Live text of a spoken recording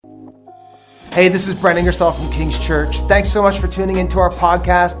Hey, this is Brent Ingersoll from King's Church. Thanks so much for tuning into our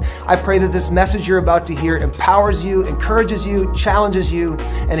podcast. I pray that this message you're about to hear empowers you, encourages you, challenges you,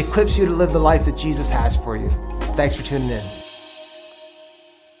 and equips you to live the life that Jesus has for you. Thanks for tuning in.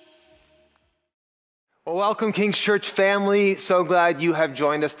 Well, welcome, King's Church family. So glad you have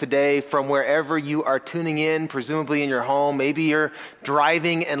joined us today from wherever you are tuning in, presumably in your home. Maybe you're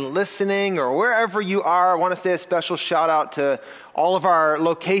driving and listening, or wherever you are. I want to say a special shout out to all of our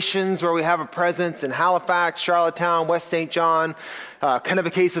locations where we have a presence in Halifax, Charlottetown, West St. John,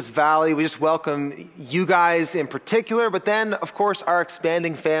 Kennebecasis Valley. We just welcome you guys in particular, but then, of course, our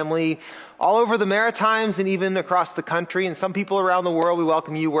expanding family all over the Maritimes and even across the country, and some people around the world. We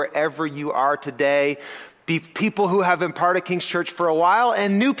welcome you wherever you are today. People who have been part of King's Church for a while,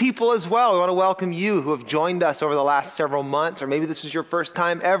 and new people as well. We want to welcome you who have joined us over the last several months, or maybe this is your first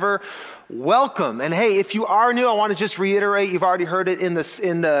time ever. Welcome. And hey, if you are new, I want to just reiterate, you've already heard it in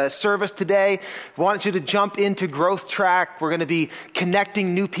the service today. I want you to jump into Growth Track. We're going to be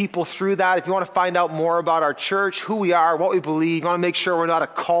connecting new people through that. If you want to find out more about our church, who we are, what we believe, you want to make sure we're not a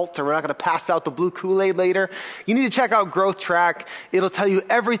cult or we're not going to pass out the blue Kool-Aid later, you need to check out Growth Track. It'll tell you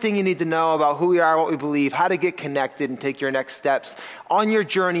everything you need to know about who we are, what we believe, how to get connected and take your next steps on your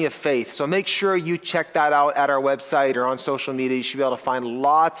journey of faith. So make sure you check that out at our website or on social media. You should be able to find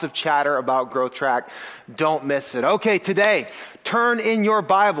lots of chatter about Growth Track. Don't miss it. Okay, today, turn in your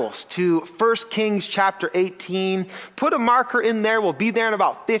Bibles to 1 Kings chapter 18. Put a marker in there. We'll be there in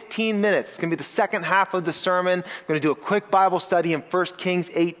about 15 minutes. It's going to be the second half of the sermon. I'm going to do a quick Bible study in 1 Kings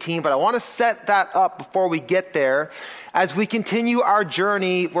 18, but I want to set that up before we get there. As we continue our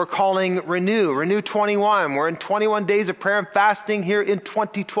journey, we're calling Renew 21. We're in 21 days of prayer and fasting here in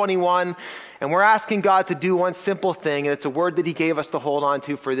 2021. And we're asking God to do one simple thing, and it's a word that he gave us to hold on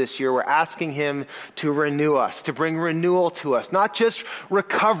to for this year. We're asking him to renew us, to bring renewal to us. Not just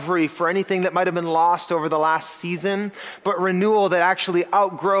recovery for anything that might have been lost over the last season, but renewal that actually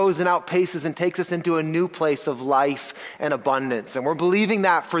outgrows and outpaces and takes us into a new place of life and abundance. And we're believing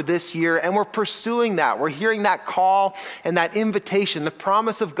that for this year, and we're pursuing that. We're hearing that call and that invitation, the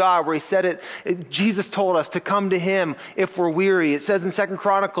promise of God where he said it, Jesus told us to come to him if we're weary. It says in 2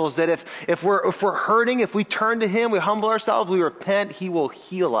 Chronicles that if we're hurting, if we turn to him, we humble ourselves, we repent, he will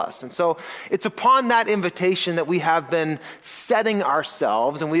heal us. And so it's upon that invitation that we have been setting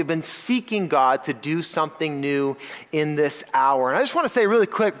ourselves, and we have been seeking God to do something new in this hour. And I just want to say really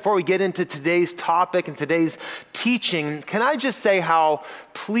quick before we get into today's topic and today's teaching, can I just say how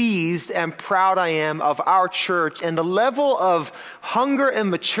pleased and proud I am of our church and the level of hunger and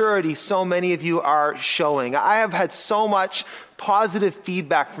maturity so many of you are showing. I have had so much positive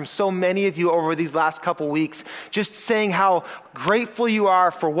feedback from so many of you over these last couple weeks, just saying how grateful you are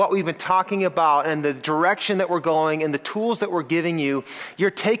for what we've been talking about and the direction that we're going and the tools that we're giving you.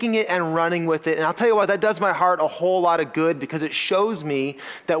 You're taking it and running with it. And I'll tell you what, that does my heart a whole lot of good, because it shows me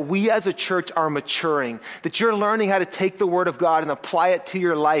that we as a church are maturing, that you're learning how to take the word of God and apply it to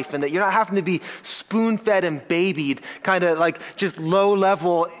your life, and that you're not having to be spoon-fed and babied, kind of like just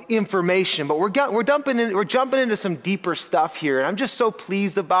low-level information. But we're jumping into some deeper stuff here. And I'm just so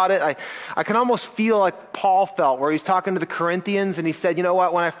pleased about it. I can almost feel like Paul felt, where he's talking to the Corinthians and he said, you know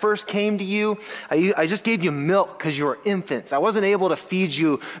what, when I first came to you, I just gave you milk because you were infants. I wasn't able to feed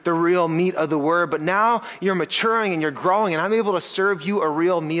you the real meat of the word, but now you're maturing and you're growing and I'm able to serve you a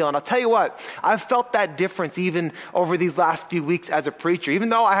real meal. And I'll tell you what, I've felt that difference even over these last few weeks as a preacher. Even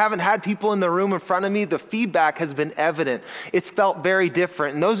though I haven't had people in the room in front of me, the feedback has been evident. It's felt very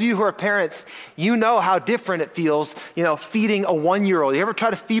different. And those of you who are parents, you know how different it feels, feeding a 1-year-old. You ever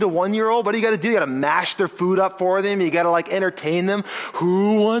try to feed a 1-year-old? What do you got to do? You got to mash their food up for them. You got to entertain them.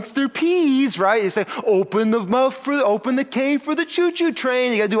 Who wants their peas, right? You say, open the cave for the choo-choo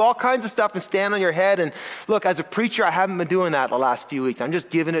train. You got to do all kinds of stuff and stand on your head. And look, as a preacher, I haven't been doing that the last few weeks. I'm just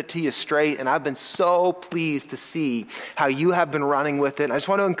giving it to you straight. And I've been so pleased to see how you have been running with it. And I just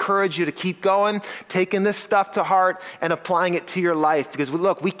want to encourage you to keep going, taking this stuff to heart and applying it to your life. Because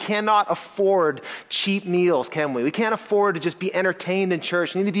look, we cannot afford cheap meals, can we? We can't afford to just be entertained in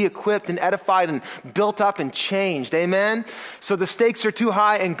church. We need to be equipped and edified and built up and changed. Amen? So the stakes are too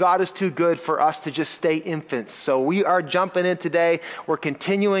high and God is too good for us to just stay infants. So we are jumping in today. We're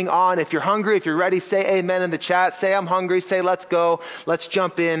continuing on. If you're hungry, if you're ready, say amen in the chat. Say I'm hungry. Say let's go. Let's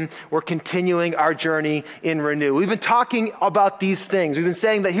jump in. We're continuing our journey in Renew. We've been talking about these things. We've been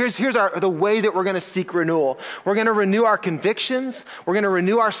saying that here's the way that we're going to seek renewal. We're going to renew our convictions. We're going to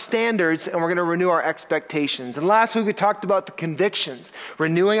renew our standards, and we're going to renew our expectations. And last week we talked about about the convictions,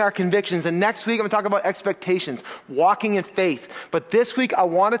 renewing our convictions. And next week, I'm going to talk about expectations, walking in faith. But this week, I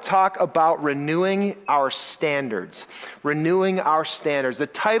want to talk about renewing our standards. Renewing our standards. The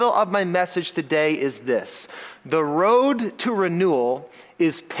title of my message today is this: The road to renewal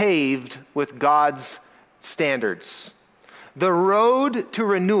is paved with God's standards. The road to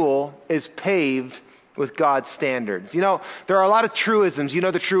renewal is paved with God's standards. You know, there are a lot of truisms. You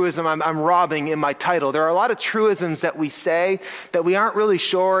know the truism I'm robbing in my title. There are a lot of truisms that we say that we aren't really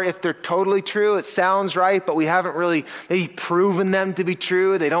sure if they're totally true. It sounds right, but we haven't really maybe proven them to be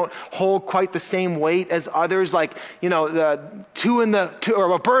true. They don't hold quite the same weight as others. Like, you know,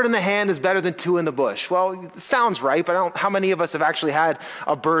 or a bird in the hand is better than two in the bush. Well, it sounds right, but how many of us have actually had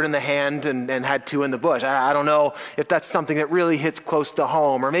a bird in the hand and had two in the bush? I don't know if that's something that really hits close to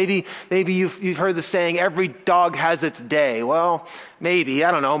home. Or maybe you've heard the saying, every dog has its day. Well, maybe,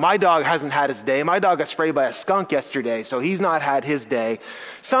 I don't know. My dog hasn't had its day. My dog got sprayed by a skunk yesterday, so he's not had his day.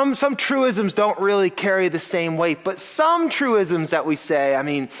 Some truisms don't really carry the same weight, but some truisms that we say, I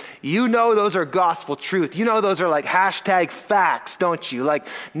mean, you know those are gospel truth. You know those are like hashtag facts, don't you? Like,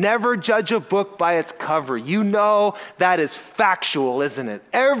 never judge a book by its cover. You know that is factual, isn't it?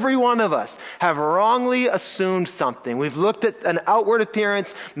 Every one of us have wrongly assumed something. We've looked at an outward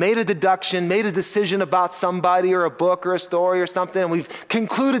appearance, made a deduction, made a decision about somebody or a book or a story or something, and we've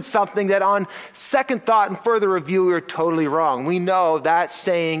concluded something that on second thought and further review, we were totally wrong. We know that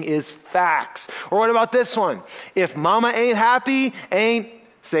saying is facts. Or what about this one? If mama ain't happy,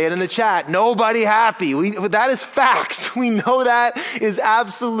 say it in the chat, nobody happy. That is facts. We know that is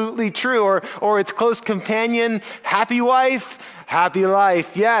absolutely true. Or its close companion, happy wife, happy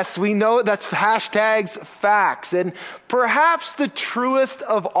life. Yes, we know that's hashtags facts. And perhaps the truest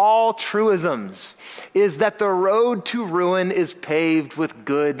of all truisms is that the road to ruin is paved with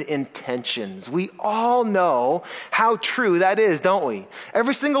good intentions. We all know how true that is, don't we?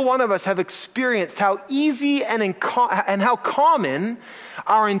 Every single one of us have experienced how easy and how common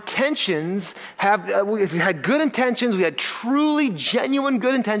our intentions have. We've had good intentions. We had truly genuine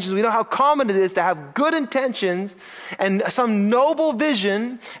good intentions. We know how common it is to have good intentions and some noble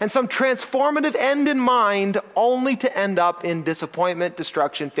vision and some transformative end in mind, only to end up in disappointment,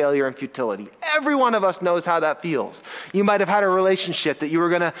 destruction, failure, and futility. Every one of us knows how that feels. You might have had a relationship that you were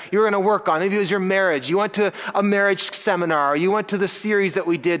gonna work on. Maybe it was your marriage. You went to a marriage seminar. Or you went to the series that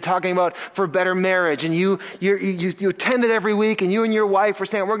we did talking about for better marriage, and you attended every week, and you and your wife were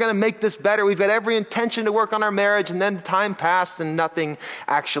saying, we're going to make this better. We've got every intention to work on our marriage, and then time passed and nothing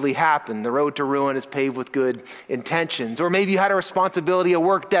actually happened. The road to ruin is paved with good intentions. Or maybe you had a responsibility, a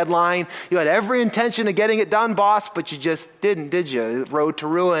work deadline. You had every intention of getting it done, boss, but you just didn't, did you? The road to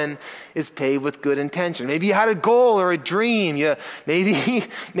ruin is paved with good intention. Maybe you had a goal or a dream.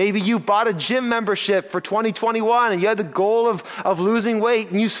 Maybe you bought a gym membership for 2021 and you had the goal of losing weight,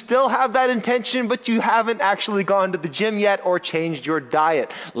 and you still have that intention, but you haven't actually gone to the gym yet or changed your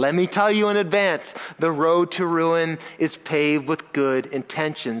diet. Let me tell you in advance, the road to ruin is paved with good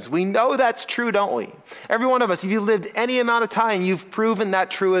intentions. We know that's true, don't we? Every one of us, if you've lived any amount of time, you've proven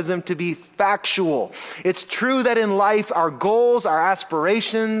that truism to be factual. It's true that in life, our goals, our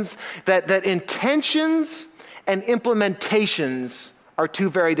aspirations, that intentions and implementations are two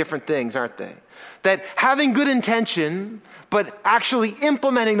very different things, aren't they? That having good intention, but actually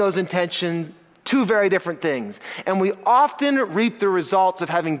implementing those intentions, two very different things. And we often reap the results of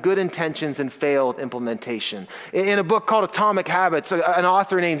having good intentions and failed implementation. In a book called Atomic Habits, an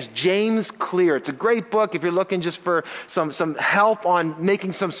author named James Clear. It's a great book if you're looking just for some help on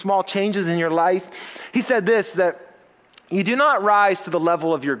making some small changes in your life. He said this, that you do not rise to the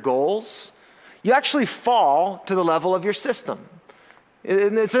level of your goals. You actually fall to the level of your system.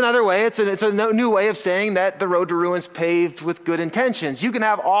 It's another way, it's a new way of saying that the road to ruin is paved with good intentions. You can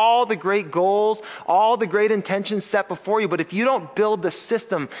have all the great goals, all the great intentions set before you, but if you don't build the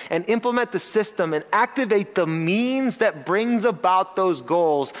system and implement the system and activate the means that brings about those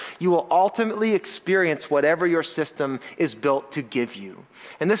goals, you will ultimately experience whatever your system is built to give you.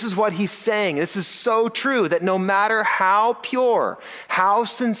 And this is what he's saying. This is so true that no matter how pure, how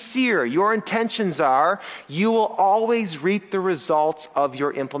sincere your intentions are, you will always reap the results of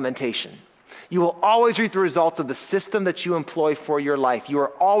your implementation. You will always reap the results of the system that you employ for your life. You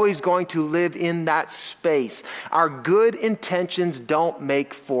are always going to live in that space. Our good intentions don't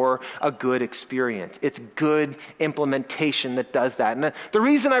make for a good experience. It's good implementation that does that. And the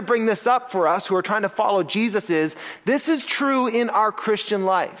reason I bring this up for us who are trying to follow Jesus is this is true in our Christian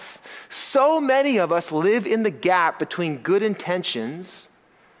life. So many of us live in the gap between good intentions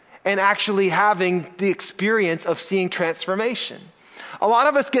and actually having the experience of seeing transformation. a lot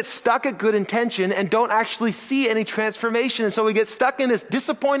of us get stuck at good intention and don't actually see any transformation. And so we get stuck in this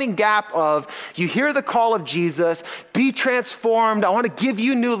disappointing gap of, you hear the call of Jesus, be transformed. I want to give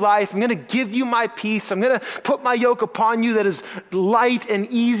you new life. I'm going to give you my peace. I'm going to put my yoke upon you that is light and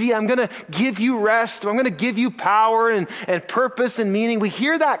easy. I'm going to give you rest. I'm going to give you power and purpose and meaning. We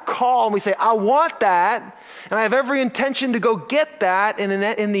hear that call and we say, I want that. And I have every intention to go get that. And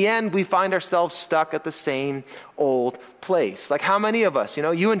in the end, we find ourselves stuck at the same old place. Like how many of us,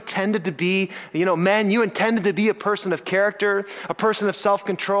 you intended to be, men, you intended to be a person of character, a person of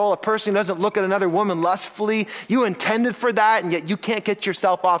self-control, a person who doesn't look at another woman lustfully. You intended for that, and yet you can't get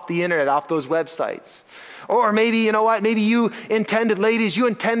yourself off the internet, off those websites. Or maybe, maybe you intended, ladies, you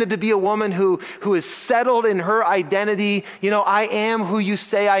intended to be a woman who is settled in her identity. I am who you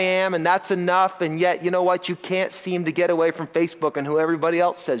say I am, and that's enough. And yet, you can't seem to get away from Facebook and who everybody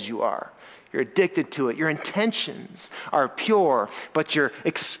else says you are. You're addicted to it. Your intentions are pure, but your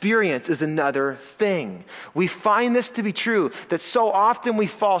experience is another thing. We find this to be true, that so often we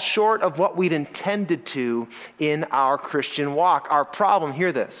fall short of what we'd intended to in our Christian walk. Our problem,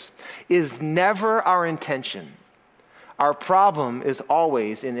 hear this, is never our intention. Our problem is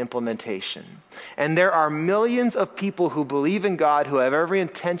always in implementation. And there are millions of people who believe in God, who have every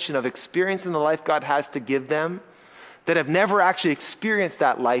intention of experiencing the life God has to give them, that have never actually experienced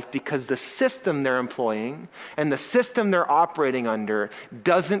that life because the system they're employing and the system they're operating under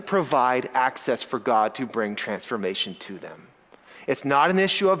doesn't provide access for God to bring transformation to them. It's not an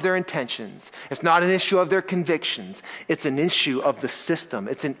issue of their intentions. It's not an issue of their convictions. It's an issue of the system.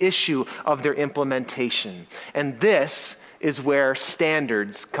 It's an issue of their implementation. And this is where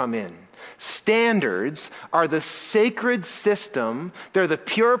standards come in. Standards are the sacred system. They're the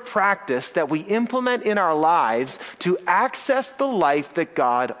pure practice that we implement in our lives to access the life that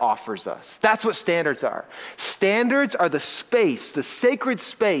God offers us. That's what standards are. Standards are the space, the sacred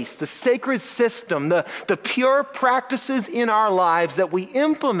system, the pure practices in our lives that we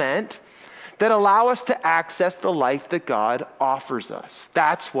implement that allow us to access the life that God offers us.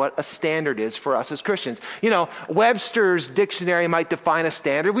 That's what a standard is for us as Christians. Webster's dictionary might define a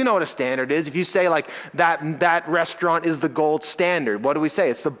standard. We know what a standard is. If you say like that restaurant is the gold standard, what do we say?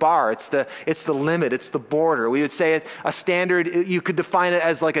 It's the bar, it's the limit, it's the border. We would say a standard, you could define it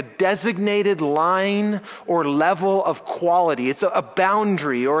as like a designated line or level of quality. It's a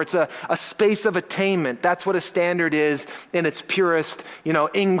boundary, or it's a space of attainment. That's what a standard is in its purest,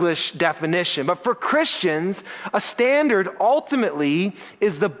 English definition. But for Christians, a standard ultimately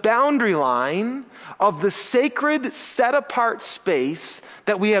is the boundary line of the sacred, set-apart space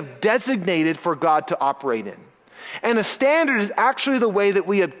that we have designated for God to operate in. And a standard is actually the way that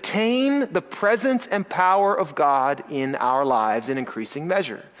we obtain the presence and power of God in our lives in increasing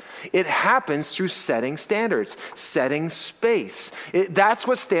measure. It happens through setting standards, setting space. That's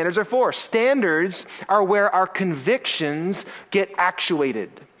what standards are for. Standards are where our convictions get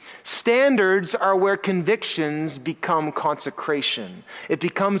actuated. Standards are where convictions become consecration. It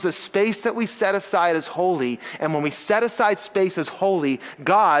becomes a space that we set aside as holy. And when we set aside space as holy,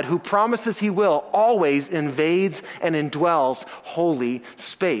 God, who promises he will, always invades and indwells holy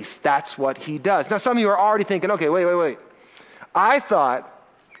space. That's what he does. Now, some of you are already thinking, okay, wait. I thought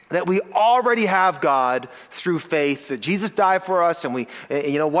that we already have God through faith, that Jesus died for us, and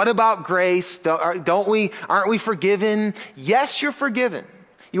what about grace? Aren't we forgiven? Yes, you're forgiven.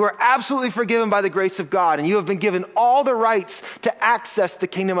 You are absolutely forgiven by the grace of God, and you have been given all the rights to access the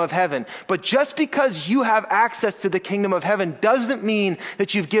kingdom of heaven. But just because you have access to the kingdom of heaven doesn't mean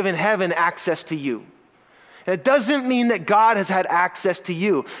that you've given heaven access to you. And it doesn't mean that God has had access to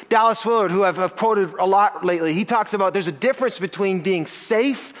you. Dallas Willard, who I've quoted a lot lately, he talks about there's a difference between being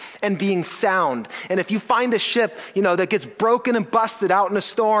safe and being sound. And if you find a ship, that gets broken and busted out in a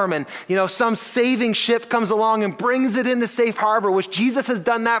storm, and, some saving ship comes along and brings it into safe harbor, which Jesus has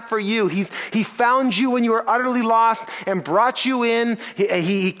done that for you. He found you when you were utterly lost and brought you in.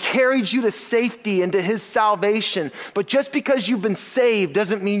 He carried you to safety and to his salvation. But just because you've been saved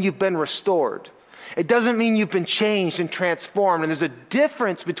doesn't mean you've been restored. It doesn't mean you've been changed and transformed. And there's a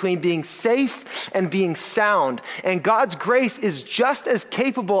difference between being safe and being sound. And God's grace is just as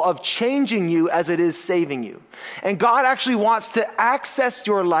capable of changing you as it is saving you. And God actually wants to access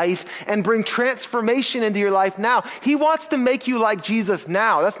your life and bring transformation into your life now. He wants to make you like Jesus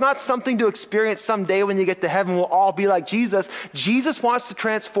now. That's not something to experience someday when you get to heaven. We'll all be like Jesus. Jesus wants to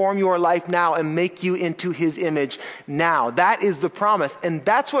transform your life now and make you into his image now. That is the promise. And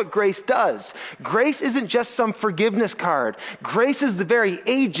that's what grace does. Grace grace isn't just some forgiveness card. Grace is the very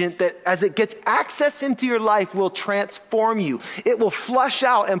agent that, as it gets access into your life, will transform you. It will flush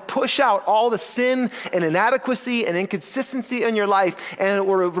out and push out all the sin and inadequacy and inconsistency in your life, and it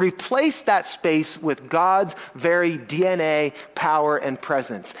will replace that space with God's very DNA, power, and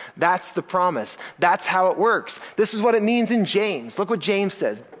presence. That's the promise. That's how it works. This is what it means in James. Look what James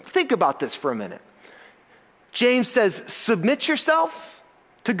says. Think about this for a minute. James says, submit yourself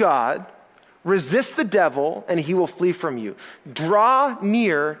to God, resist the devil, and he will flee from you. Draw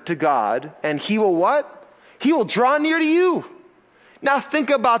near to God, and he will what? He will draw near to you. Now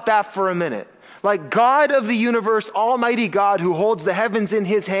think about that for a minute. Like God of the universe, Almighty God who holds the heavens in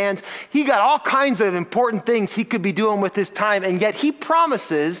his hands, he got all kinds of important things he could be doing with his time, and yet he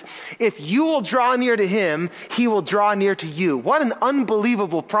promises if you will draw near to him, he will draw near to you. What an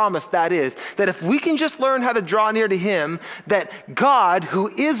unbelievable promise that is, that if we can just learn how to draw near to him, that God, who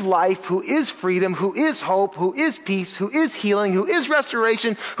is life, who is freedom, who is hope, who is peace, who is healing, who is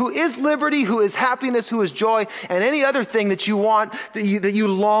restoration, who is liberty, who is happiness, who is joy, and any other thing that you want, that you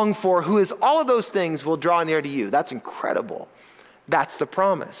long for, who is all of those things, will draw near to you. That's incredible. That's the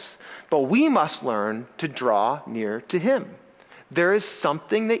promise. But we must learn to draw near to him. There is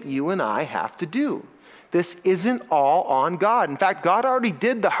something that you and I have to do. This isn't all on God. In fact, God already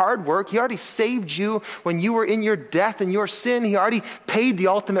did the hard work. He already saved you when you were in your death and your sin. He already paid the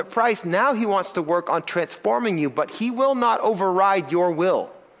ultimate price. Now he wants to work on transforming you, but he will not override your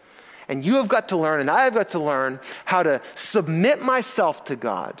will. And you have got to learn, and I have got to learn how to submit myself to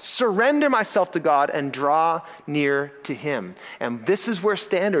God, surrender myself to God, and draw near to him. And this is where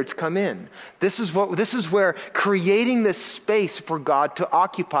standards come in. This is where creating this space for God to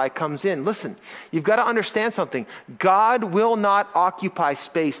occupy comes in. Listen, you've got to understand something. God will not occupy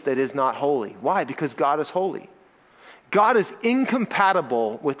space that is not holy. Why? Because God is holy. God is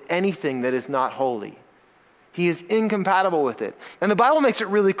incompatible with anything that is not holy. He is incompatible with it. And the Bible makes it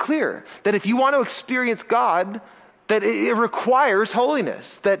really clear that if you want to experience God, that it requires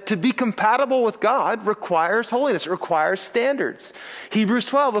holiness. That to be compatible with God requires holiness. It requires standards. Hebrews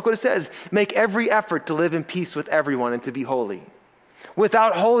 12, look what it says. Make every effort to live in peace with everyone and to be holy.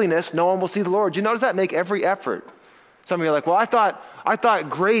 Without holiness, no one will see the Lord. You notice that? Make every effort. Some of you are like, well, I thought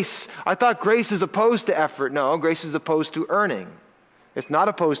grace is opposed to effort. No, grace is opposed to earning. It's not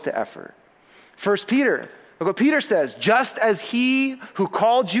opposed to effort. 1 Peter, look what Peter says, just as he who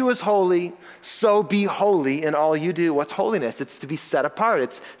called you is holy, so be holy in all you do. What's holiness? It's to be set apart.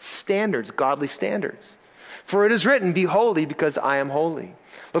 It's standards, godly standards. For it is written, be holy because I am holy.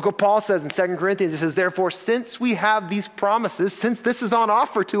 Look what Paul says in 2 Corinthians. He says, therefore, since we have these promises, since this is on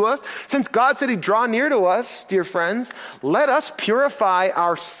offer to us, since God said he'd draw near to us, dear friends, let us purify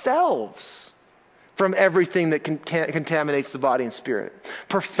ourselves from everything that contaminates the body and spirit,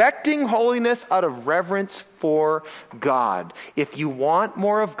 perfecting holiness out of reverence for God. If you want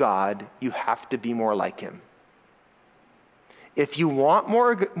more of God, you have to be more like him. If you want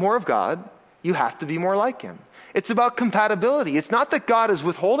more of God, you have to be more like him. It's about compatibility. It's not that God is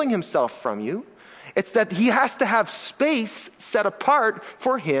withholding himself from you. It's that he has to have space set apart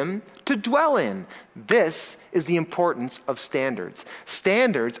for him to dwell in. This is the importance of standards.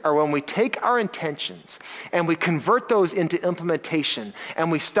 Standards are when we take our intentions and we convert those into implementation and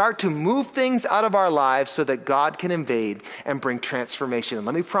we start to move things out of our lives so that God can invade and bring transformation. And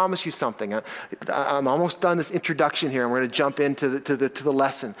let me promise you something. I'm almost done this introduction here and we're going to jump into the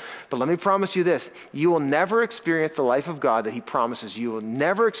lesson. But let me promise you this. You will never experience the life of God that he promises. You will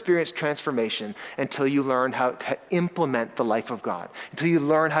never experience transformation until you learn how to implement the life of God, until you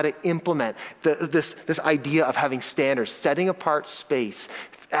learn how to implement this idea of having standards, setting apart space,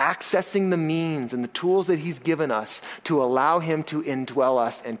 accessing the means and the tools that he's given us to allow him to indwell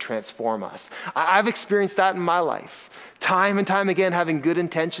us and transform us. I've experienced that in my life. Time and time again, having good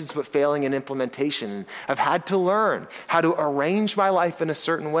intentions but failing in implementation. I've had to learn how to arrange my life in a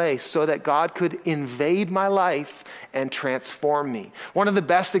certain way so that God could invade my life and transform me. One of the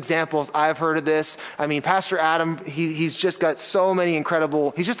best examples I've heard of this, Pastor Adam, he's just got so many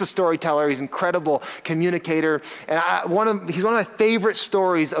incredible, he's just a storyteller, he's an incredible communicator. And he's one of my favorite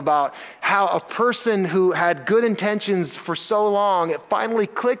stories about how a person who had good intentions for so long, it finally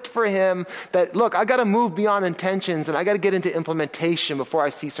clicked for him that, look, I got to move beyond intentions and I got to get into implementation before I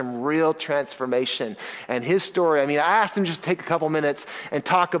see some real transformation. And his story, I asked him just to take a couple minutes and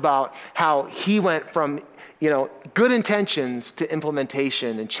talk about how he went from good intentions to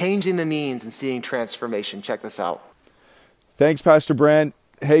implementation and changing the means and seeing transformation. Check this out. Thanks, Pastor Brent.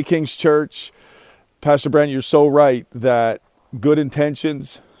 Hey, King's Church. Pastor Brent, you're so right that good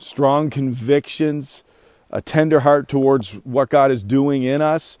intentions, strong convictions, a tender heart towards what God is doing in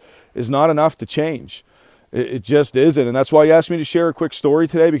us is not enough to change. It just isn't. And that's why you asked me to share a quick story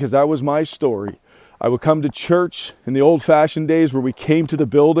today, because that was my story. I would come to church in the old-fashioned days where we came to the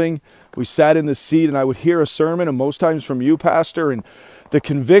building, we sat in the seat, and I would hear a sermon, and most times from you, Pastor, and the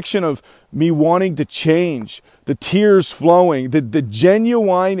conviction of me wanting to change, the tears flowing, the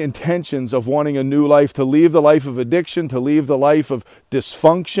genuine intentions of wanting a new life, to leave the life of addiction, to leave the life of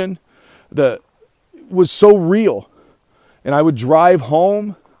dysfunction, was so real. And I would drive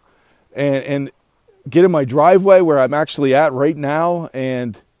home and get in my driveway where I'm actually at right now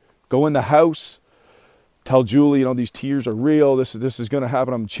and go in the house, tell Julie, these tears are real. This is going to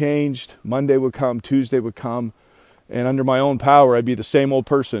happen. I'm changed. Monday would come, Tuesday would come. And under my own power, I'd be the same old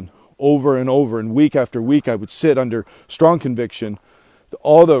person over and over. And week after week, I would sit under strong conviction,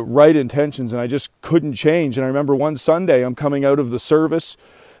 all the right intentions, and I just couldn't change. And I remember one Sunday, I'm coming out of the service,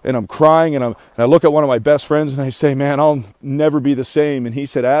 and I'm crying, and I look at one of my best friends, and I say, man, I'll never be the same. And he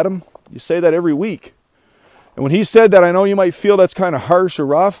said, Adam, you say that every week. And when he said that, I know you might feel that's kind of harsh or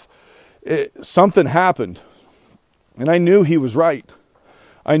rough. Something happened. And I knew he was right.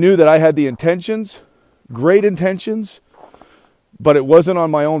 I knew that I had the intentions, great intentions, but it wasn't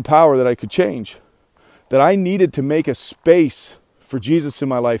on my own power that I could change. That I needed to make a space for Jesus in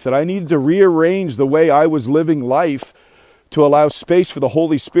my life. That I needed to rearrange the way I was living life to allow space for the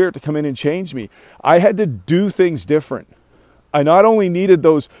Holy Spirit to come in and change me. I had to do things different. I not only needed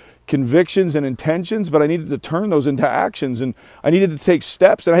those convictions and intentions, but I needed to turn those into actions, and I needed to take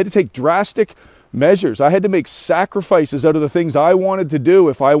steps, and I had to take drastic measures. I had to make sacrifices out of the things I wanted to do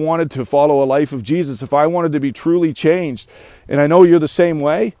if I wanted to follow a life of Jesus, if I wanted to be truly changed. And I know you're the same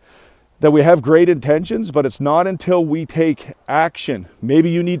way, that we have great intentions, but it's not until we take action. Maybe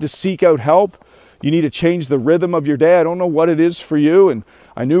you need to seek out help. You need to change the rhythm of your day. I don't know what it is for you. And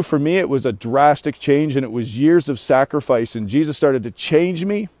I knew for me it was a drastic change, and it was years of sacrifice. And Jesus started to change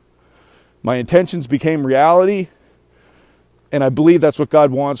me. My intentions became reality. And I believe that's what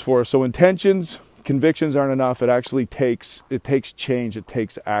God wants for us. So intentions, convictions aren't enough. It actually takes change. It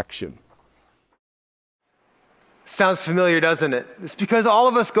takes action. Sounds familiar, doesn't it? It's because all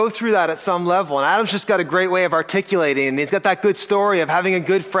of us go through that at some level. And Adam's just got a great way of articulating, and he's got that good story of having a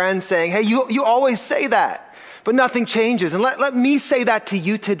good friend saying, hey, you always say that, but nothing changes. And let me say that to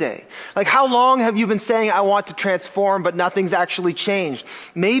you today. Like, how long have you been saying, I want to transform, but nothing's actually changed?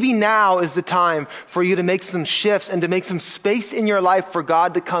 Maybe now is the time for you to make some shifts and to make some space in your life for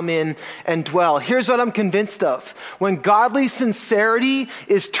God to come in and dwell. Here's what I'm convinced of. When godly sincerity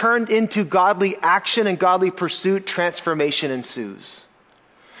is turned into godly action and godly pursuit, transformation ensues.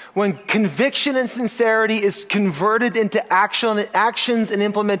 When conviction and sincerity is converted into actions and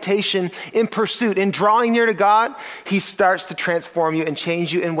implementation in pursuit, in drawing near to God, he starts to transform you and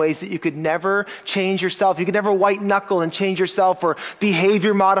change you in ways that you could never change yourself. You could never white knuckle and change yourself or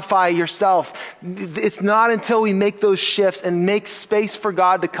behavior modify yourself. It's not until we make those shifts and make space for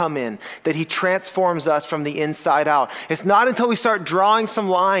God to come in that he transforms us from the inside out. It's not until we start drawing some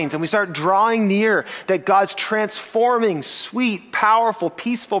lines and we start drawing near that God's transforming, sweet, powerful,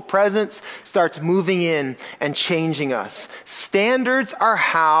 peaceful presence starts moving in and changing us. Standards are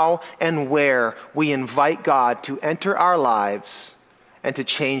how and where we invite God to enter our lives and to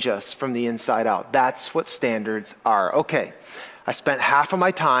change us from the inside out. That's what standards are. Okay. I spent half of my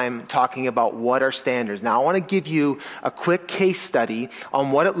time talking about what are standards. Now I want to give you a quick case study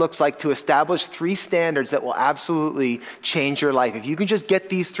on what it looks like to establish 3 standards that will absolutely change your life. If you can just get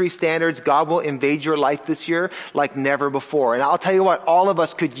these 3 standards, God will invade your life this year like never before. And I'll tell you what, all of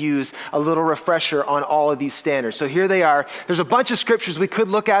us could use a little refresher on all of these standards. So here they are. There's a bunch of scriptures we could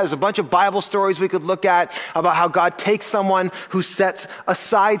look at. There's a bunch of Bible stories we could look at about how God takes someone who sets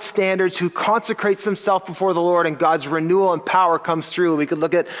aside standards, who consecrates himself before the Lord, and God's renewal and power comes through. We could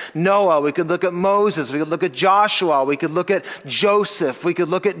look at Noah. We could look at Moses. We could look at Joshua. We could look at Joseph. We could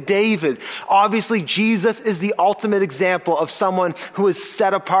look at David. Obviously, Jesus is the ultimate example of someone who is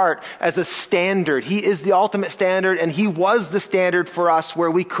set apart as a standard. He is the ultimate standard, and he was the standard for us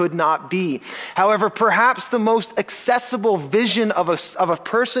where we could not be. However, perhaps the most accessible vision of a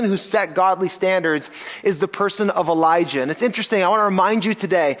person who set godly standards is the person of Elijah. And it's interesting. I want to remind you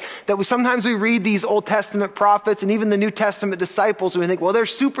today that sometimes we read these Old Testament prophets and even the New Testament disciples, and we think, well, they're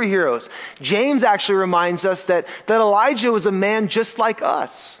superheroes. James actually reminds us that Elijah was a man just like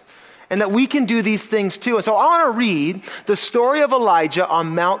us. and that we can do these things too. And so I want to read the story of Elijah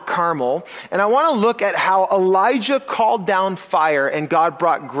on Mount Carmel, and I want to look at how Elijah called down fire and God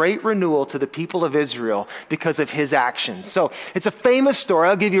brought great renewal to the people of Israel because of his actions. So it's a famous story.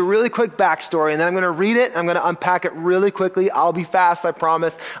 I'll give you a really quick backstory, and then I'm going to read it. I'm going to unpack it really quickly. I'll be fast, I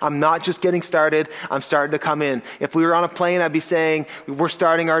promise. I'm not just getting started. I'm starting to come in. If we were on a plane, I'd be saying we're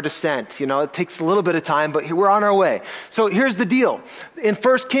starting our descent. You know, it takes a little bit of time, but we're on our way. So here's the deal. In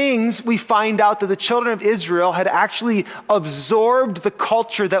 1 Kings, we find out that the children of Israel had actually absorbed the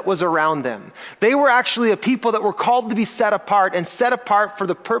culture that was around them. They were actually a people that were called to be set apart and set apart for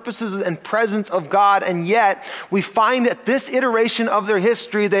the purposes and presence of God. And yet we find that this iteration of their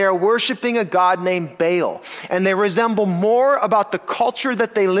history, they are worshiping a god named Baal. And they resemble more about the culture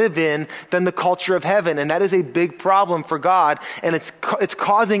that they live in than the culture of heaven. And that is a big problem for God. And it's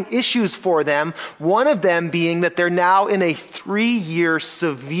causing issues for them. One of them being that they're now in a 3-year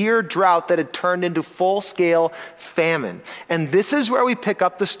severe drought that had turned into full-scale famine. And this is where we pick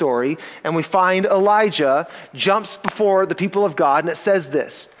up the story, and we find Elijah jumps before the people of God, and it says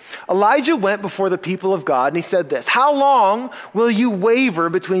this. Elijah went before the people of God, and he said this, "How long will you waver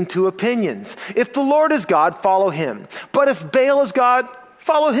between two opinions? If the Lord is God, follow him. But if Baal is God,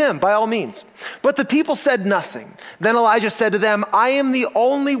 follow him by all means." But the people said nothing. Then Elijah said to them, "I am the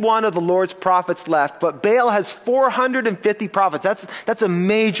only one of the Lord's prophets left, but Baal has 450 prophets." That's a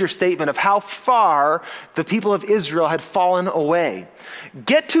major statement of how far the people of Israel had fallen away.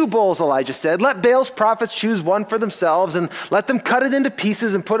 "Get 2 bulls," Elijah said. "Let Baal's prophets choose one for themselves, and let them cut it into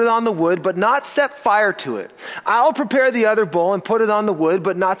pieces and put it on the wood, but not set fire to it. I'll prepare the other bull and put it on the wood,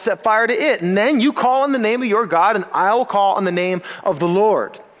 but not set fire to it. And then you call on the name of your God, and I will call on the name of the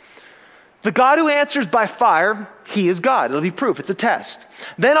Lord. The God who answers by fire, he is God." It'll be proof. It's a test.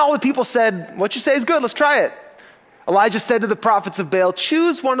 Then all the people said, "What you say is good. Let's try it." Elijah said to the prophets of Baal,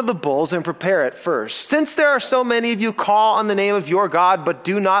 "Choose one of the bulls and prepare it first. Since there are so many of you, call on the name of your God, but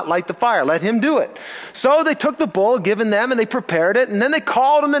do not light the fire. Let him do it." So they took the bull given them and they prepared it. And then they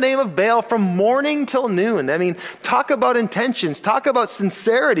called on the name of Baal from morning till noon. I mean, talk about intentions. Talk about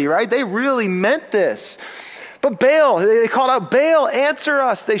sincerity, right? They really meant this. But Baal, they called out, "Baal, answer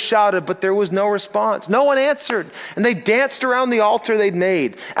us," they shouted, but there was no response. No one answered. And they danced around the altar they'd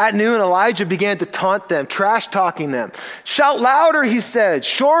made. At noon, Elijah began to taunt them, trash talking them. "Shout louder," he said.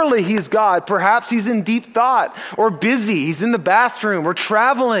 "Surely he's God. Perhaps he's in deep thought or busy. He's in the bathroom or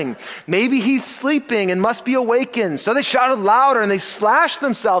traveling. Maybe he's sleeping and must be awakened." So they shouted louder and they slashed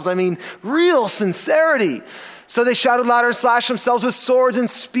themselves. I mean, real sincerity. So they shouted louder and slashed themselves with swords and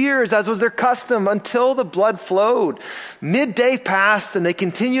spears, as was their custom, until the blood flowed. Midday passed, and they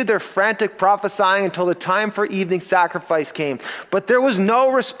continued their frantic prophesying until the time for evening sacrifice came. But there was no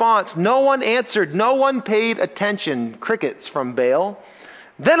response. No one answered. No one paid attention. Crickets from Baal.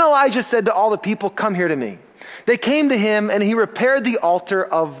 Then Elijah said to all the people, "Come here to me." They came to him, and he repaired the altar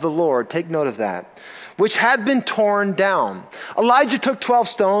of the Lord. Take note of that. Which had been torn down. Elijah took 12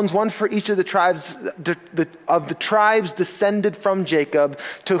 stones, one for each of the tribes descended from Jacob,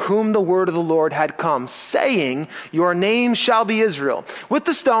 to whom the word of the Lord had come, saying, "Your name shall be Israel." With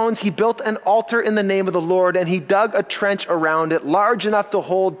the stones, he built an altar in the name of the Lord, and he dug a trench around it, large enough to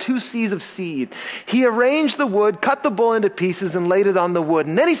hold 2 seahs of seed. He arranged the wood, cut the bull into pieces, and laid it on the wood.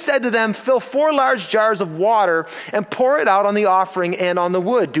 And then he said to them, "Fill 4 large jars of water and pour it out on the offering and on the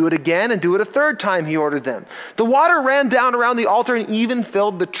wood. Do it again and do it a 3rd time," he ordered them. The water ran down around the altar and even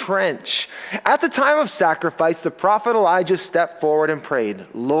filled the trench. At the time of sacrifice, the prophet Elijah stepped forward and prayed,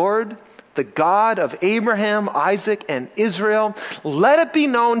 "Lord, the God of Abraham, Isaac, and Israel, let it be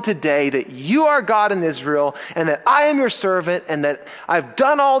known today that you are God in Israel, and that I am your servant, and that I've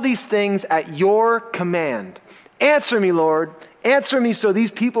done all these things at your command. Answer me, Lord. Answer me so these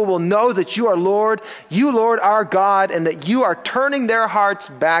people will know that you are Lord, you Lord our God, and that you are turning their hearts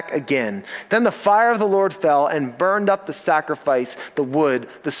back again." Then the fire of the Lord fell and burned up the sacrifice, the wood,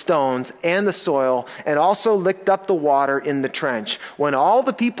 the stones, and the soil, and also licked up the water in the trench. When all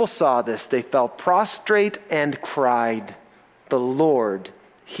the people saw this, they fell prostrate and cried, "The Lord,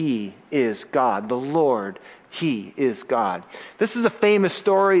 he is God. The Lord, he is God." This is a famous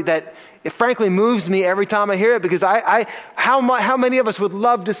story that it frankly moves me every time I hear it, because how many of us would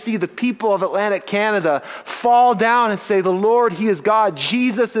love to see the people of Atlantic Canada fall down and say, "The Lord, he is God.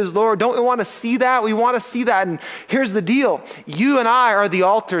 Jesus is Lord." Don't we want to see that? We want to see that. And here's the deal. You and I are the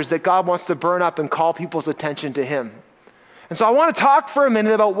altars that God wants to burn up and call people's attention to him. And so I want to talk for a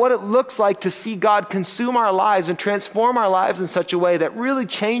minute about what it looks like to see God consume our lives and transform our lives in such a way that really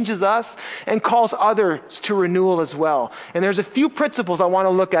changes us and calls others to renewal as well. And there's a few principles I want to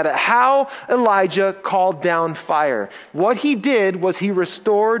look at how Elijah called down fire. What he did was he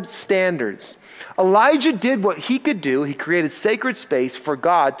restored standards. Elijah did what he could do. He created sacred space for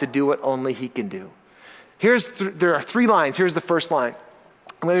God to do what only he can do. There are 3 lines. Here's the first line.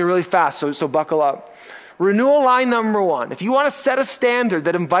 I'm going to be really fast, so buckle up. Renewal line number 1. If you want to set a standard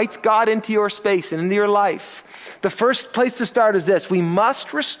that invites God into your space and into your life, the first place to start is this. We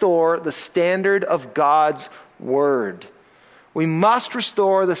must restore the standard of God's word. We must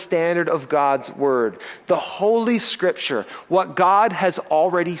restore the standard of God's word. The Holy Scripture, what God has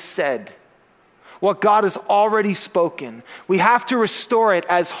already said. What God has already spoken. We have to restore it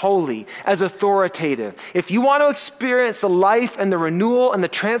as holy, as authoritative. If you want to experience the life and the renewal and the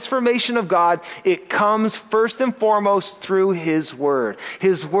transformation of God, it comes first and foremost through His Word.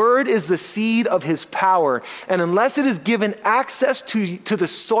 His Word is the seed of His power, and unless it is given access to the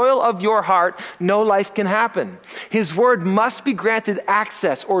soil of your heart, no life can happen. His Word must be granted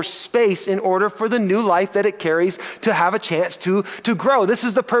access or space in order for the new life that it carries to have a chance to grow. This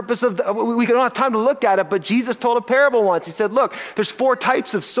is the purpose of, we don't have time to look at it, but Jesus told a parable once. He said, look, there's 4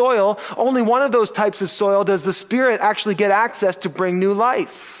 types of soil. Only one of those types of soil does the Spirit actually get access to bring new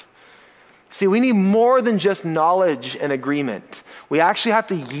life. See, we need more than just knowledge and agreement. We actually have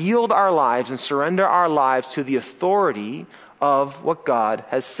to yield our lives and surrender our lives to the authority of what God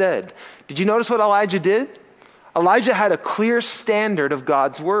has said. Did you notice what Elijah did? Elijah had a clear standard of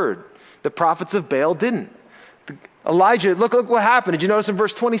God's word. The prophets of Baal didn't. Elijah, look what happened. Did you notice in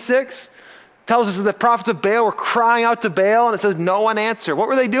verse 26? Tells us that the prophets of Baal were crying out to Baal, and it says no one answered. What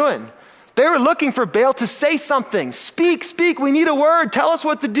were they doing? They were looking for Baal to say something. Speak, we need a word. Tell us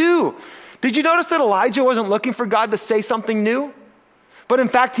what to do. Did you notice that Elijah wasn't looking for God to say something new? But in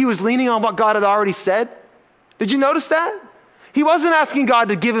fact, he was leaning on what God had already said. Did you notice that? He wasn't asking God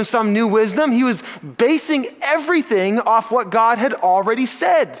to give him some new wisdom. He was basing everything off what God had already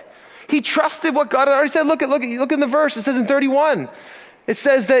said. He trusted what God had already said. Look in the verse. It says in 31. It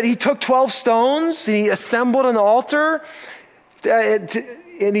says that he took 12 stones, he assembled an altar, and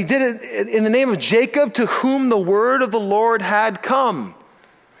he did it in the name of Jacob, to whom the word of the Lord had come.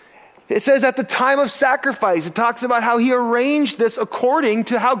 It says at the time of sacrifice, it talks about how he arranged this according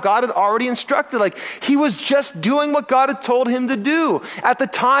to how God had already instructed. Like he was just doing what God had told him to do at the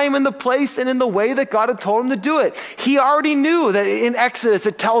time and the place and in the way that God had told him to do it. He already knew that in Exodus,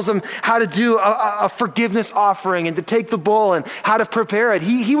 it tells him how to do a forgiveness offering and to take the bull and how to prepare it.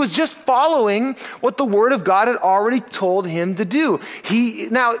 He was just following what the word of God had already told him to do.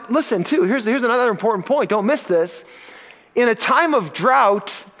 Now listen too, here's another important point. Don't miss this. In a time of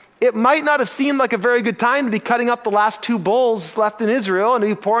drought, it might not have seemed like a very good time to be cutting up the last 2 bulls left in Israel and to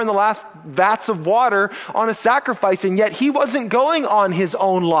be pouring the last vats of water on a sacrifice. And yet he wasn't going on his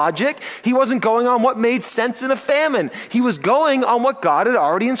own logic. He wasn't going on what made sense in a famine. He was going on what God had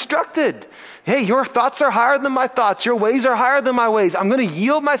already instructed. Hey, your thoughts are higher than my thoughts. Your ways are higher than my ways. I'm going to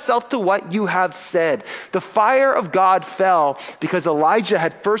yield myself to what you have said. The fire of God fell because Elijah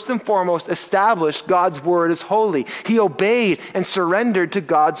had first and foremost established God's word as holy. He obeyed and surrendered to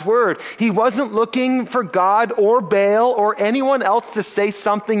God's word. He wasn't looking for God or Baal or anyone else to say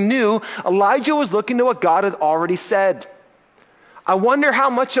something new. Elijah was looking to what God had already said. I wonder how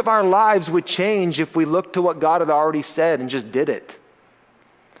much of our lives would change if we looked to what God had already said and just did it.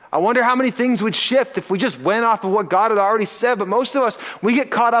 I wonder how many things would shift if we just went off of what God had already said. But most of us, we get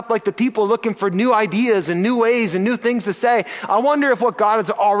caught up like the people looking for new ideas and new ways and new things to say. I wonder if what God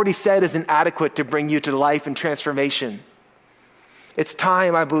has already said is inadequate to bring you to life and transformation. It's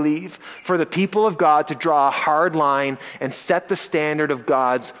time, I believe, for the people of God to draw a hard line and set the standard of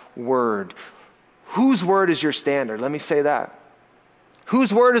God's word. Whose word is your standard? Let me say that.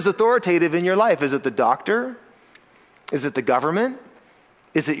 Whose word is authoritative in your life? Is it the doctor? Is it the government?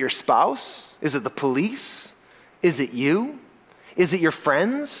 Is it your spouse? Is it the police? Is it you? Is it your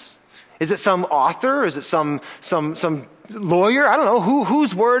friends? Is it some author? Is it some lawyer? I don't know.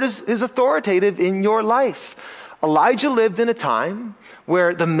 Whose word is authoritative in your life? Elijah lived in a time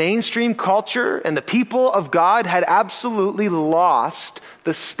where the mainstream culture and the people of God had absolutely lost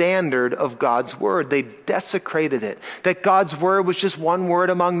the standard of God's word. They desecrated it. That God's word was just one word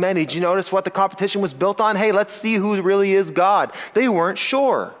among many. Did you notice what the competition was built on? Hey, let's see who really is God. They weren't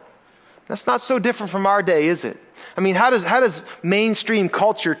sure. That's not so different from our day, is it? I mean, how does mainstream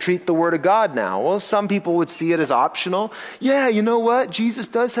culture treat the word of God now? Well, some people would see it as optional. Yeah, you know what? Jesus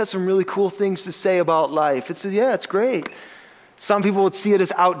does have some really cool things to say about life. It's great. Some people would see it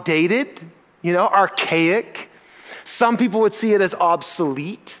as outdated, archaic. Some people would see it as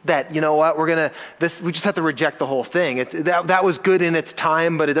obsolete, that, you know what, we just have to reject the whole thing. That was good in its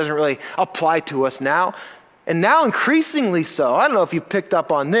time, but it doesn't really apply to us now. And now increasingly so, I don't know if you picked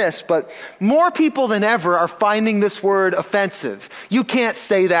up on this, but more people than ever are finding this word offensive. You can't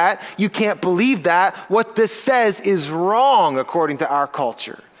say that. You can't believe that. What this says is wrong according to our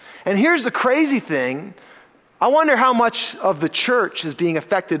culture. And here's the crazy thing. I wonder how much of the church is being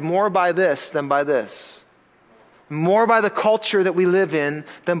affected more by this than by this. More by the culture that we live in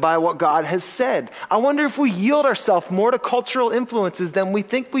than by what God has said. I wonder if we yield ourselves more to cultural influences than we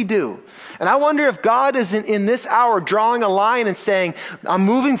think we do. And I wonder if God is in this hour drawing a line and saying, I'm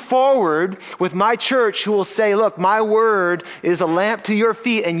moving forward with my church who will say, look, my word is a lamp to your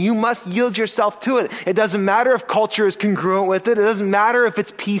feet and you must yield yourself to it. It doesn't matter if culture is congruent with it. It doesn't matter if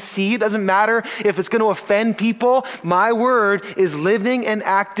it's PC. It doesn't matter if it's going to offend people. My word is living and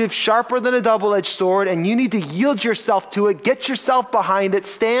active, sharper than a double-edged sword, and you need to yield yourself to it, get yourself behind it,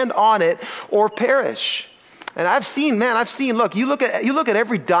 stand on it, or perish. And I've seen, look, you look at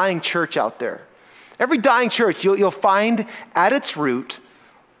every dying church out there. Every dying church, you'll find at its root,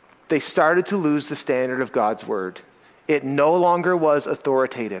 they started to lose the standard of God's word. It no longer was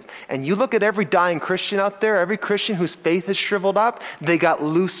authoritative. And you look at every dying Christian out there, every Christian whose faith has shriveled up, they got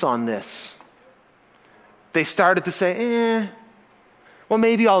loose on this. They started to say, well,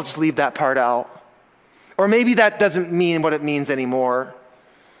 maybe I'll just leave that part out. Or maybe that doesn't mean what it means anymore.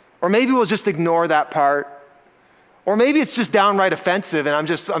 Or maybe we'll just ignore that part. Or maybe it's just downright offensive and I'm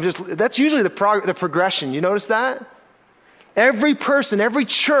just that's usually the progression. You notice that? Every person, every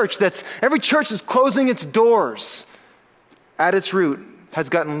church that's closing its doors at its root has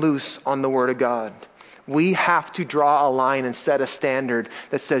gotten loose on the word of God. We have to draw a line and set a standard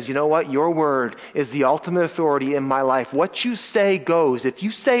that says, you know what? Your word is the ultimate authority in my life. What you say goes. If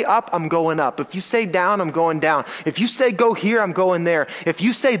you say up, I'm going up. If you say down, I'm going down. If you say go here, I'm going there. If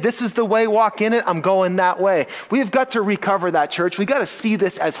you say this is the way, walk in it, I'm going that way. We have got to recover that, church. We got to see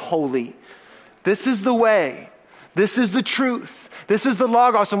this as holy. This is the way. This is the truth. This is the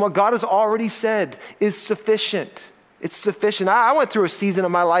Logos, and what God has already said is sufficient. It's sufficient. I went through a season of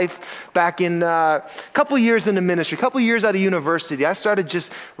my life back in a couple years in the ministry, a couple years out of university. I started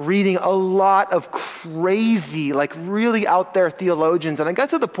just reading a lot of crazy, like really out there theologians. And I got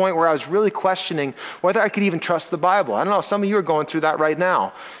to the point where I was really questioning whether I could even trust the Bible. I don't know, some of you are going through that right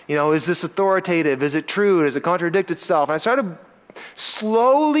now. You know, is this authoritative? Is it true? Does it contradict itself? And I started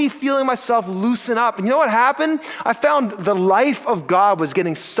slowly feeling myself loosen up. And you know what happened? I found the life of God was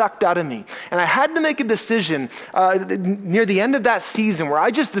getting sucked out of me. And I had to make a decision near the end of that season where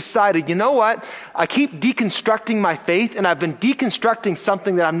I just decided, you know what? I keep deconstructing my faith, and I've been deconstructing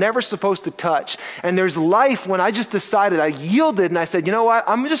something that I'm never supposed to touch. And there's life when I just decided, I yielded, and I said, you know what?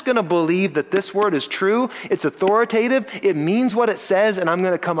 I'm just going to believe that this word is true. It's authoritative. It means what it says, and I'm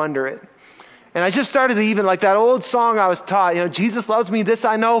going to come under it. And I just started to even, like that old song I was taught, you know, Jesus loves me, this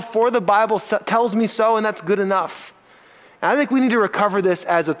I know, for the Bible tells me so, and that's good enough. And I think we need to recover this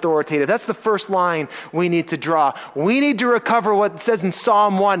as authoritative. That's the first line we need to draw. We need to recover what it says in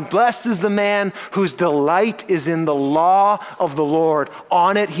Psalm 1. Blessed is the man whose delight is in the law of the Lord.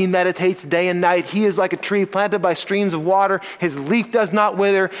 On it he meditates day and night. He is like a tree planted by streams of water. His leaf does not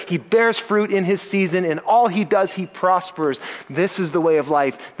wither. He bears fruit in his season. In all he does, he prospers. This is the way of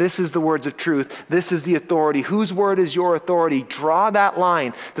life. This is the words of truth. This is the authority. Whose word is your authority? Draw that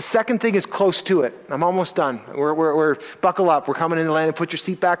line. The second thing is close to it. I'm almost done. We're buckle up. We're coming into land. Put your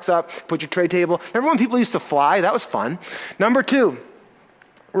seat backs up. Put your tray table. Remember when people used to fly? That was fun. Number 2,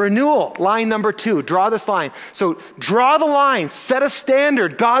 renewal. Line number 2. Draw this line. So draw the line. Set a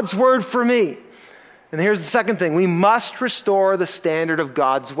standard. God's word for me. And here's the second thing. We must restore the standard of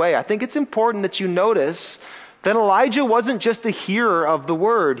God's way. I think it's important that you notice that Elijah wasn't just a hearer of the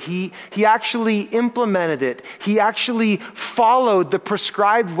word. He actually implemented it. He actually followed the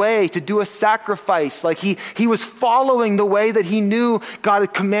prescribed way to do a sacrifice. Like he was following the way that he knew God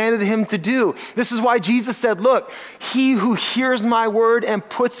had commanded him to do. This is why Jesus said, look, he who hears my word and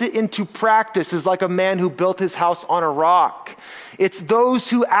puts it into practice is like a man who built his house on a rock. It's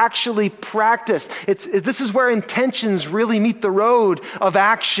those who actually practice. This is where intentions really meet the road of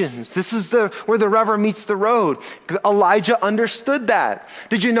actions. This is where the rubber meets the road. Elijah understood that.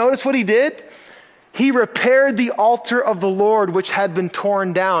 Did you notice what he did? He repaired the altar of the Lord, which had been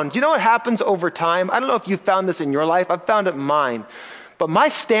torn down. Do you know what happens over time? I don't know if you've found this in your life. I've found it in mine. But my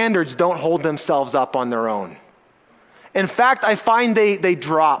standards don't hold themselves up on their own. In fact, I find they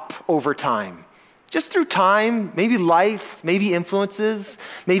drop over time. Just through time, maybe life, maybe influences,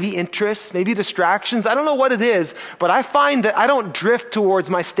 maybe interests, maybe distractions. I don't know what it is, but I find that I don't drift towards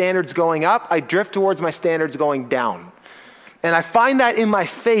my standards going up. I drift towards my standards going down. And I find that in my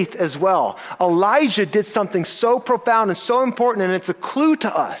faith as well. Elijah did something so profound and so important, and it's a clue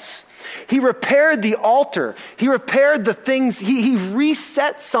to us. He repaired the altar. He repaired the things. He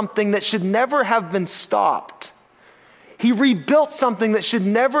reset something that should never have been stopped. He rebuilt something that should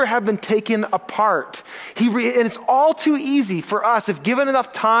never have been taken apart. And it's all too easy for us, if given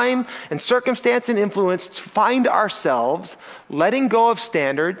enough time and circumstance and influence, to find ourselves letting go of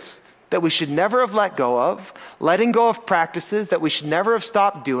standards that we should never have let go of, letting go of practices that we should never have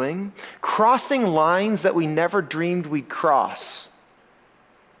stopped doing, crossing lines that we never dreamed we'd cross.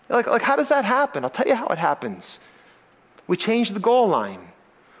 Like how does that happen? I'll tell you how it happens. We change the goal line.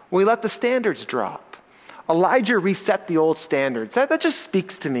 We let the standards drop. Elijah reset the old standards. That just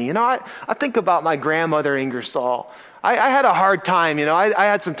speaks to me. I think about my grandmother, Ingersoll. I had a hard time, I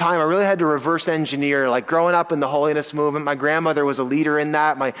had some time. I really had to reverse engineer, like growing up in the holiness movement. My grandmother was a leader in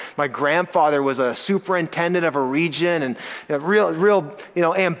that. My grandfather was a superintendent of a region and a real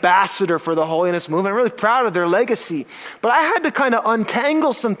ambassador for the holiness movement. I'm really proud of their legacy. But I had to kind of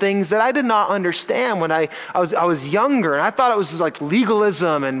untangle some things that I did not understand when I was younger. And I thought it was just like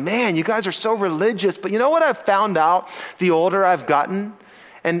legalism and, man, you guys are so religious. But you know what I've found out the older I've gotten?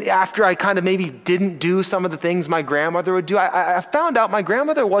 And after I kind of maybe didn't do some of the things my grandmother would do, I found out my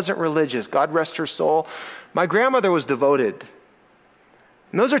grandmother wasn't religious. God rest her soul. My grandmother was devoted.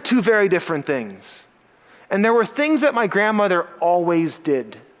 And those are two very different things. And there were things that my grandmother always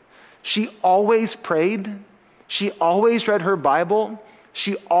did. She always prayed. She always read her Bible.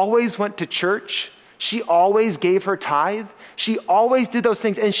 She always went to church. She always gave her tithe. She always did those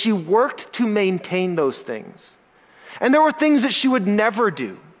things. And she worked to maintain those things. And there were things that she would never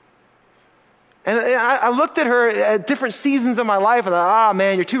do. And I looked at her at different seasons of my life and thought,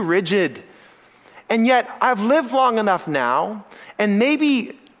 man, you're too rigid. And yet I've lived long enough now and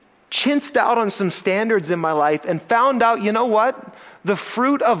maybe chinsed out on some standards in my life and found out, you know what? The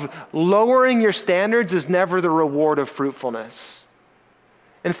fruit of lowering your standards is never the reward of fruitfulness.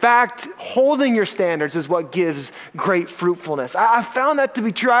 In fact, holding your standards is what gives great fruitfulness. I found that to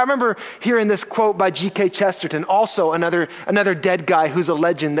be true. I remember hearing this quote by G.K. Chesterton, also another dead guy who's a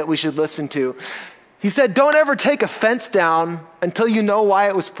legend that we should listen to. He said, "Don't ever take a fence down until you know why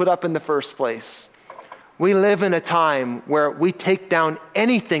it was put up in the first place." We live in a time where we take down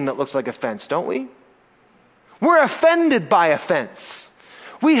anything that looks like a fence, don't we? We're offended by a fence.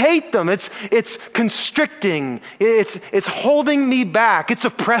 We hate them. It's constricting. It's holding me back. It's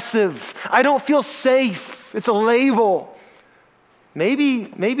oppressive. I don't feel safe. It's a label. Maybe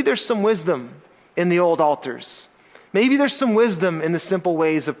there's some wisdom in the old altars. Maybe there's some wisdom in the simple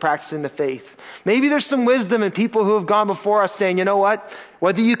ways of practicing the faith. Maybe there's some wisdom in people who have gone before us saying, you know what?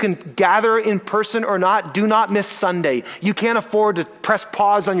 Whether you can gather in person or not, do not miss Sunday. You can't afford to press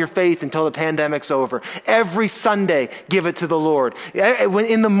pause on your faith until the pandemic's over. Every Sunday, give it to the Lord.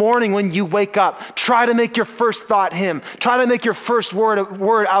 In the morning when you wake up, try to make your first thought Him. Try to make your first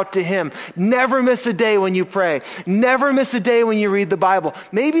word out to Him. Never miss a day when you pray. Never miss a day when you read the Bible.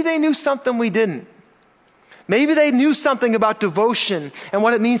 Maybe they knew something we didn't. Maybe they knew something about devotion and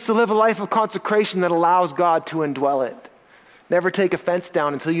what it means to live a life of consecration that allows God to indwell it. Never take a fence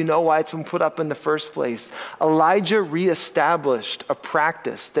down until you know why it's been put up in the first place. Elijah reestablished a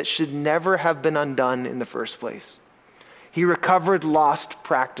practice that should never have been undone in the first place. He recovered lost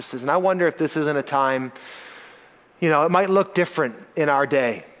practices. And I wonder if this isn't a time, it might look different in our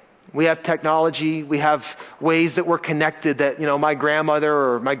day. We have technology. We have ways that we're connected that, my grandmother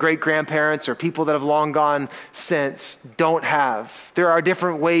or my great-grandparents or people that have long gone since don't have. There are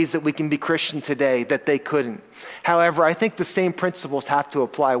different ways that we can be Christian today that they couldn't. However, I think the same principles have to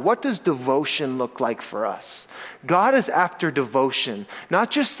apply. What does devotion look like for us? God is after devotion, not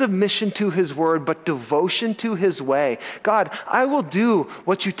just submission to His word, but devotion to His way. God, I will do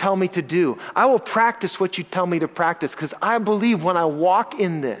what you tell me to do. I will practice what you tell me to practice because I believe when I walk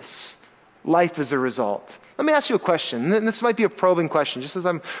in this, life is a result. Let me ask you a question, and this might be a probing question, just as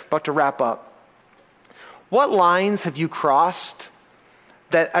I'm about to wrap up. What lines have you crossed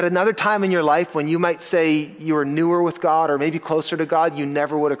that at another time in your life when you might say you were newer with God or maybe closer to God, you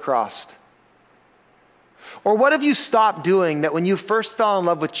never would have crossed? Or what have you stopped doing that when you first fell in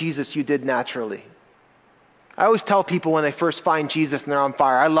love with Jesus, you did naturally? I always tell people when they first find Jesus and they're on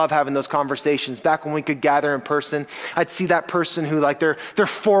fire, I love having those conversations. Back when we could gather in person, I'd see that person who they're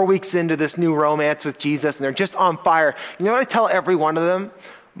 4 weeks into this new romance with Jesus and they're just on fire. You know what I tell every one of them?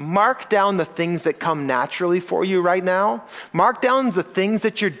 Mark down the things that come naturally for you right now. Mark down the things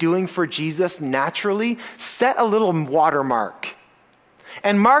that you're doing for Jesus naturally. Set a little watermark.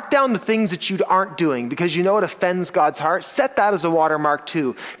 And mark down the things that you aren't doing because you know it offends God's heart. Set that as a watermark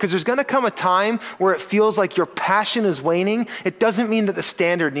too. Because there's going to come a time where it feels like your passion is waning. It doesn't mean that the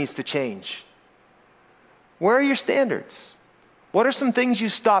standard needs to change. Where are your standards? What are some things you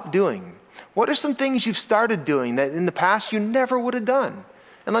stopped doing? What are some things you've started doing that in the past you never would have done?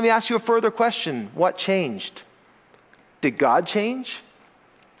 And let me ask you a further question. What changed? Did God change?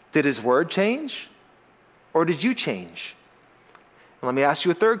 Did his word change? Or did you change? And let me ask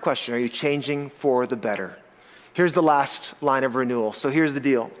you a third question. Are you changing for the better? Here's the last line of renewal. So here's the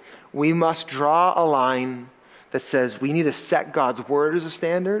deal. We must draw a line that says we need to set God's word as a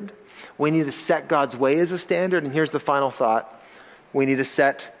standard. We need to set God's way as a standard. And here's the final thought. We need to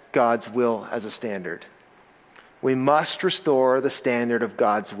set God's will as a standard. We must restore the standard of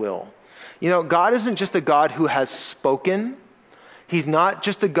God's will. You know, God isn't just a God who has spoken. He's not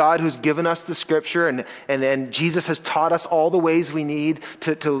just a God who's given us the scripture and Jesus has taught us all the ways we need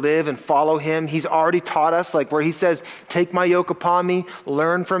to live and follow him. He's already taught us, like where he says, take my yoke upon me,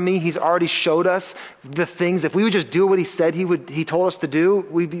 learn from me. He's already showed us the things. If we would just do what he said he told us to do,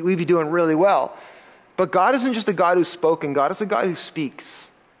 we'd be doing really well. But God isn't just a God who's spoken. God is a God who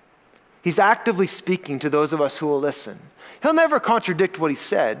speaks. He's actively speaking to those of us who will listen. He'll never contradict what he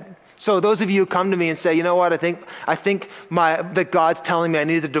said. So those of you who come to me and say, you know what, I think that God's telling me I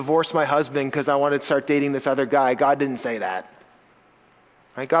need to divorce my husband because I want to start dating this other guy. God didn't say that.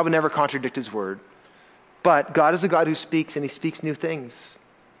 Right? God would never contradict his word. But God is a God who speaks, and he speaks new things.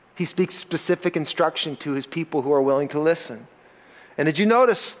 He speaks specific instruction to his people who are willing to listen. And did you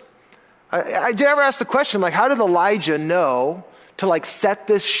notice, did you ever ask the question, like, how did Elijah know to set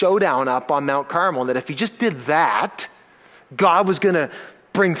this showdown up on Mount Carmel, and that if he just did that, God was going to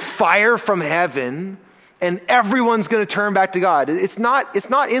bring fire from heaven and everyone's going to turn back to God? It's not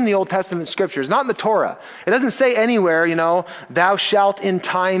in the Old Testament scriptures. It's not in the Torah. It doesn't say anywhere, thou shalt in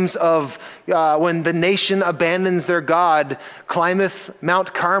times of when the nation abandons their God, climbeth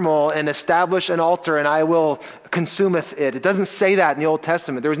Mount Carmel and establish an altar and I will consumeth it. It doesn't say that in the Old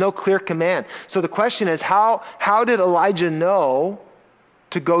Testament. There was no clear command. So the question is, how did Elijah know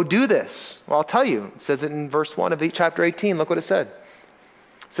to go do this? Well, I'll tell you. It says it in verse 1 of chapter 18. Look what it said.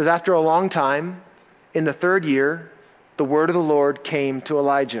 It says, after a long time, in the 3rd year, the word of the Lord came to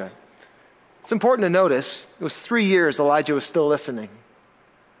Elijah. It's important to notice, it was 3 years Elijah was still listening.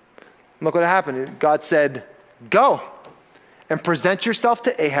 And look what happened. God said, go and present yourself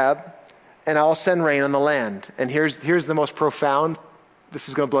to Ahab, and I'll send rain on the land. And here's the most profound, this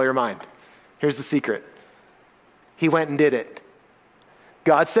is going to blow your mind. Here's the secret. He went and did it.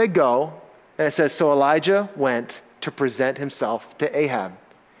 God said go, and it says, so Elijah went to present himself to Ahab.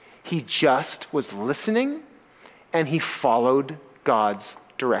 He just was listening, and he followed God's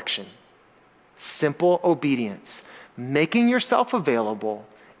direction. Simple obedience. Making yourself available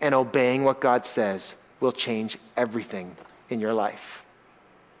and obeying what God says will change everything in your life.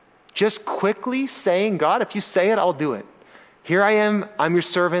 Just quickly saying, God, if you say it, I'll do it. Here I am, I'm your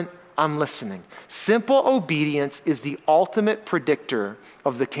servant, I'm listening. Simple obedience is the ultimate predictor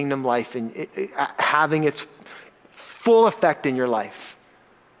of the kingdom life and having its full effect in your life.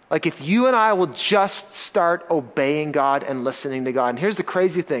 Like if you and I will just start obeying God and listening to God. And here's the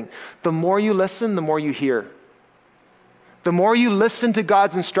crazy thing. The more you listen, the more you hear. The more you listen to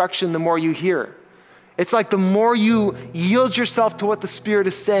God's instruction, the more you hear. It's like the more you yield yourself to what the Spirit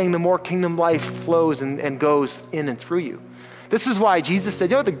is saying, the more kingdom life flows and goes in and through you. This is why Jesus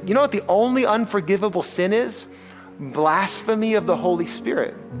said, you know what the only unforgivable sin is? Blasphemy of the Holy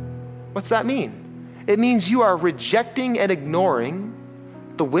Spirit. What's that mean? It means you are rejecting and ignoring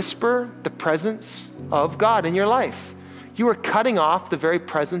the whisper, the presence of God in your life. You are cutting off the very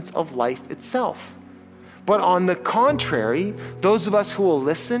presence of life itself. But on the contrary, those of us who will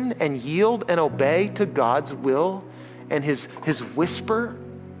listen and yield and obey to God's will and his whisper,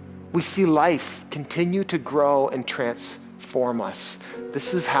 we see life continue to grow and transform us.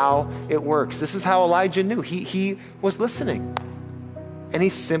 This is how it works. This is how Elijah knew. He was listening, and he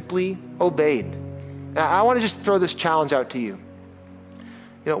simply obeyed. Now, I want to just throw this challenge out to you.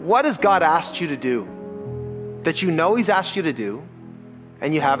 What has God asked you to do that you know he's asked you to do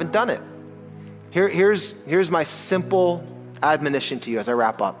and you haven't done it? Here's my simple admonition to you as I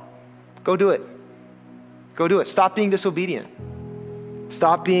wrap up. Go do it. Go do it. Stop being disobedient.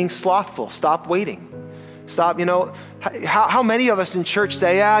 Stop being slothful. Stop waiting. Stop, how many of us in church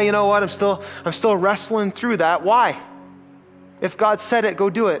say, yeah, you know what, I'm still wrestling through that. Why? If God said it, go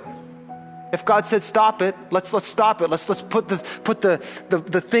do it. If God said stop it, let's stop it. Let's put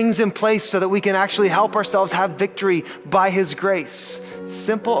the things in place so that we can actually help ourselves have victory by his grace.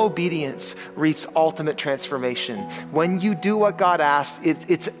 Simple obedience reaps ultimate transformation. When you do what God asks,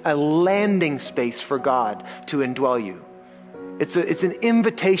 it's a landing space for God to indwell you. It's an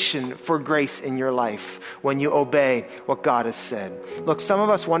invitation for grace in your life when you obey what God has said. Look, some of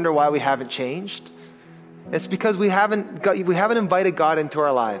us wonder why we haven't changed. It's because we haven't invited God into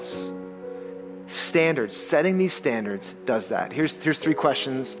our lives. Standards, setting these standards does that. Here's 3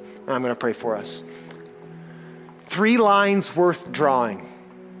 questions, and I'm going to pray for us. 3 lines worth drawing.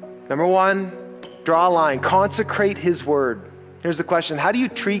 Number 1, draw a line. Consecrate his word. Here's the question. How do you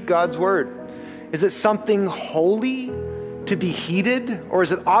treat God's word? Is it something holy to be heeded, or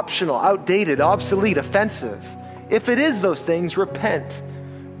is it optional, outdated, obsolete, offensive? If it is those things, repent.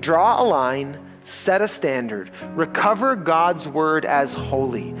 Draw a line, set a standard. Recover God's word as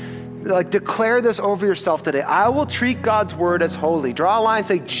holy. Declare this over yourself today. I will treat God's word as holy. Draw a line and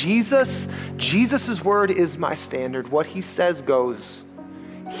say, Jesus' word is my standard. What he says goes.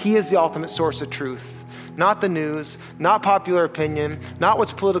 He is the ultimate source of truth. Not the news, not popular opinion, not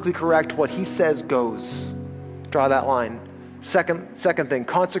what's politically correct. What he says goes. Draw that line. Second thing,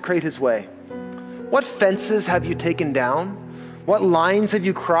 consecrate his way. What fences have you taken down? What lines have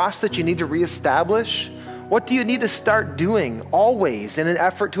you crossed that you need to reestablish? What do you need to start doing always in an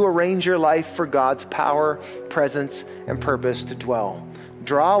effort to arrange your life for God's power, presence, and purpose to dwell?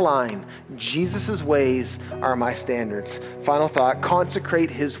 Draw a line. Jesus' ways are my standards. Final thought,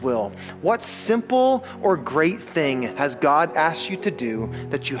 consecrate his will. What simple or great thing has God asked you to do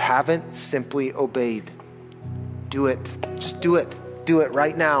that you haven't simply obeyed? Do it. Just do it. Do it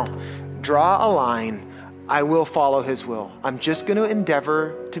right now. Draw a line. I will follow his will. I'm just going to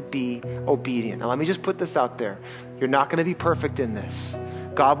endeavor to be obedient. Now, let me just put this out there. You're not going to be perfect in this.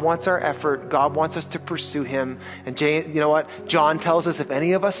 God wants our effort. God wants us to pursue him. And you know what? John tells us if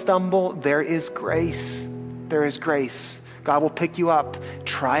any of us stumble, there is grace. There is grace. God will pick you up.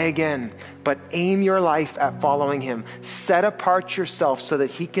 Try again. But aim your life at following him. Set apart yourself so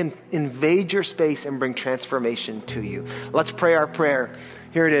that he can invade your space and bring transformation to you. Let's pray our prayer.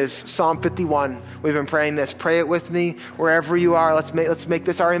 Here it is, Psalm 51. We've been praying this. Pray it with me wherever you are. Let's make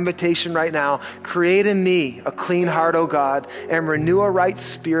this our invitation right now. Create in me a clean heart, O God, and renew a right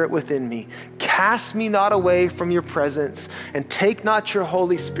spirit within me. Cast me not away from your presence, and take not your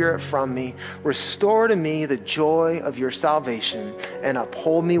Holy Spirit from me. Restore to me the joy of your salvation, and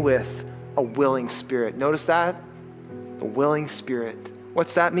uphold me with a willing spirit. Notice that? A willing spirit.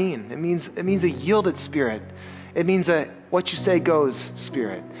 What's that mean? It means a yielded spirit. It means a what you say goes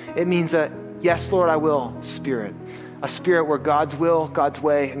spirit. It means a yes, Lord, I will spirit. A spirit where God's will, God's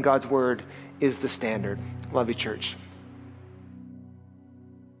way, and God's word is the standard. Love you, church.